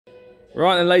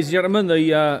Right then, ladies and gentlemen,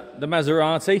 the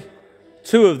Maserati,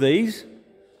 two of these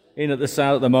in at the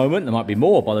sale at the moment. There might be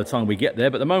more by the time we get there,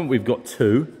 but at the moment we've got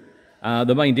two.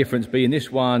 The main difference being this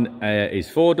one is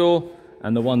 4-door,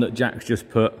 and the one that Jack's just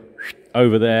put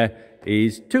over there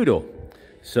is 2-door.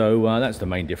 So that's the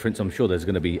main difference. I'm sure there's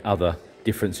going to be other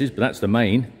differences, but that's the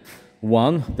main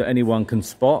one that anyone can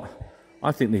spot.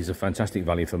 I think these are fantastic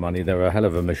value for money. They're a hell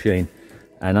of a machine.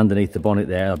 And underneath the bonnet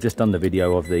there, I've just done the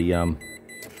video of the on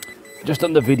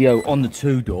the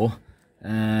 2-door,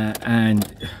 and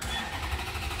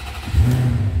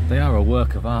they are a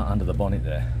work of art under the bonnet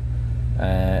there.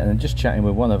 And just chatting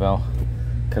with one of our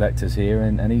collectors here,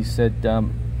 and he said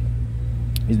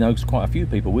he knows quite a few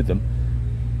people with them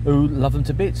who love them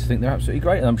to bits, think they're absolutely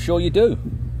great, and I'm sure you do.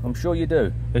 I'm sure you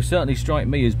do. They certainly strike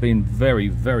me as being very,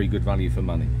 very good value for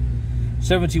money.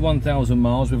 71,000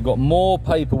 miles. We've got more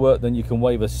paperwork than you can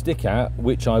wave a stick at,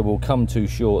 which I will come to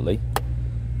shortly.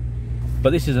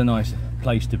 But this is a nice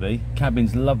place to be.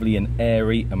 Cabin's lovely and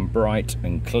airy and bright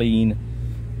and clean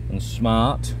and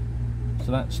smart.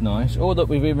 So that's nice. Oh, look,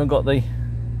 we've even got the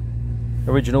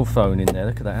original phone in there.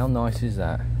 Look at that. How nice is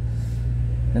that?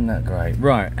 Isn't that great?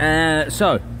 Right.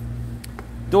 So,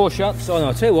 door shuts. Oh, no,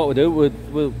 I'll tell you what we'll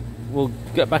do. We'll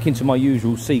get back into my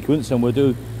usual sequence, and we'll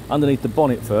do underneath the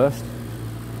bonnet first,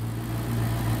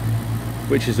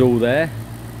 which is all there.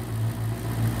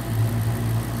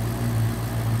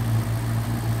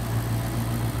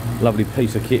 Lovely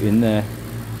piece of kit in there.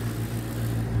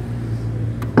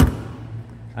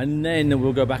 And then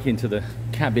we'll go back into the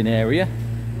cabin area.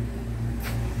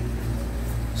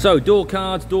 So door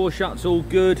cards, door shuts, all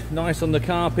good. Nice on the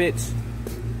carpets.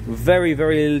 Very,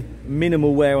 very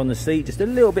minimal wear on the seat. Just a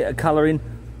little bit of colouring.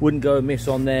 Wouldn't go amiss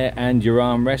on there. And your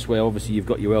armrest, where obviously you've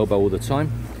got your elbow all the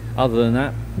time. Other than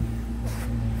that,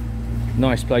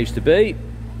 nice place to be.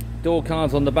 Door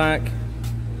cards on the back.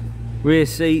 Rear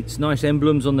seats, nice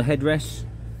emblems on the headrests.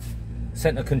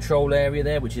 Centre control area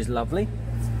there, which is lovely.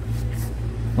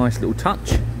 Nice little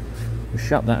touch. We'll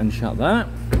shut that and shut that.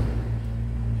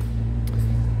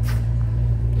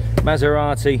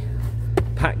 Maserati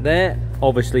pack there.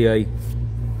 Obviously a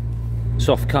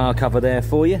soft car cover there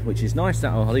for you, which is nice.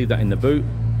 I'll leave that in the boot.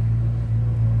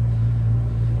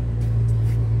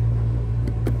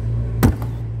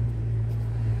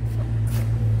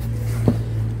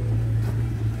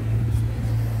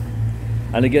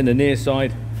 And again, the near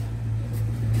side,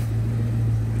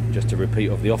 just a repeat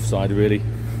of the offside really,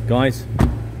 guys.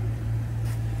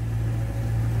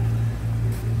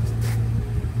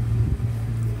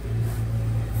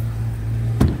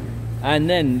 And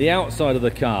then the outside of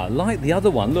the car, like the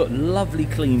other one, look, lovely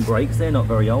clean brakes. They're not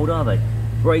very old, are they?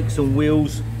 Brakes and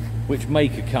wheels, which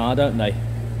make a car, don't they?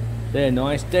 They're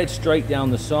nice, dead straight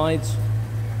down the sides.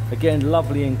 Again,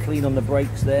 lovely and clean on the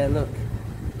brakes there, look.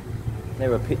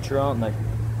 They're a picture, aren't they?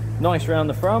 Nice round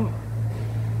the front.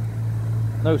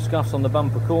 No scuffs on the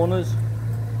bumper corners.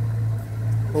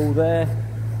 All there.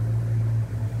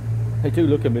 They do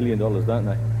look $1 million, don't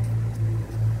they?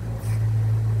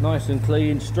 Nice and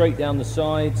clean, straight down the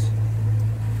sides.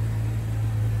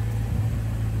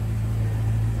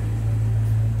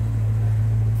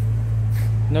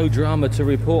 No drama to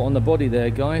report on the body there,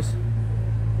 guys.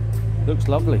 Looks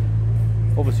lovely.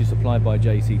 Obviously supplied by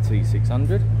JCT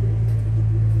 600.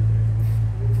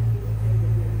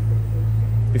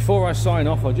 Before I sign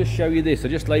off, I'll just show you this. I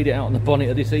just laid it out on the bonnet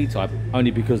of this E-Type,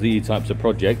 only because the E-Type's a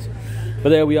project. But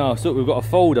there we are. So we've got a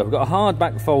folder. We've got a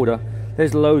hardback folder.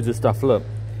 There's loads of stuff. Look.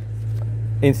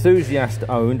 Enthusiast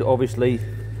owned, obviously.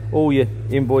 All your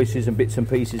invoices and bits and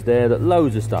pieces there.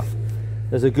 Loads of stuff.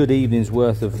 There's a good evening's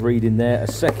worth of reading there. A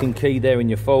second key there in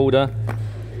your folder.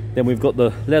 Then we've got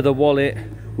the leather wallet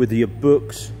with your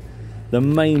books. The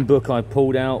main book I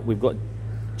pulled out. We've got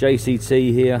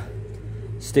JCT here.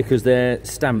 Stickers there,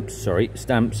 stamps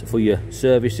for your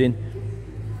servicing,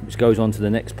 which goes on to the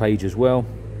next page as well.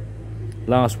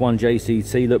 Last one,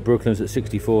 JCT, look, Brooklyn's at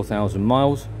 64,000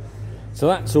 miles. So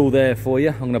that's all there for you.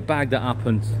 I'm going to bag that up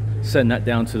and send that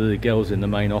down to the girls in the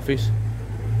main office.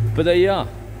 But there you are,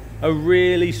 a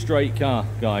really straight car,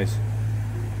 guys.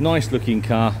 Nice looking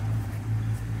car.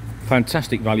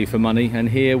 Fantastic value for money, and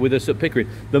here with us at Pickering.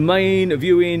 The main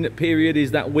viewing period is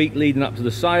that week leading up to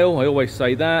the sale. I always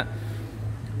say that.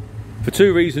 For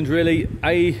two reasons really.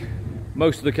 A,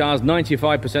 most of the cars,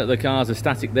 95% of the cars are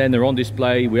static then, they're on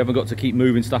display. We haven't got to keep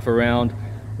moving stuff around.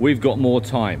 We've got more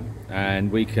time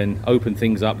and we can open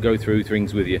things up, go through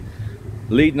things with you.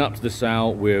 Leading up to the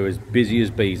sale, we're as busy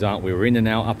as bees, aren't we? We're in and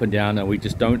out, up and down, and we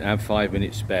just don't have 5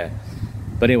 minutes spare.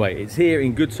 But anyway, it's here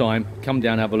in good time. Come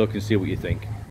down, have a look and see what you think.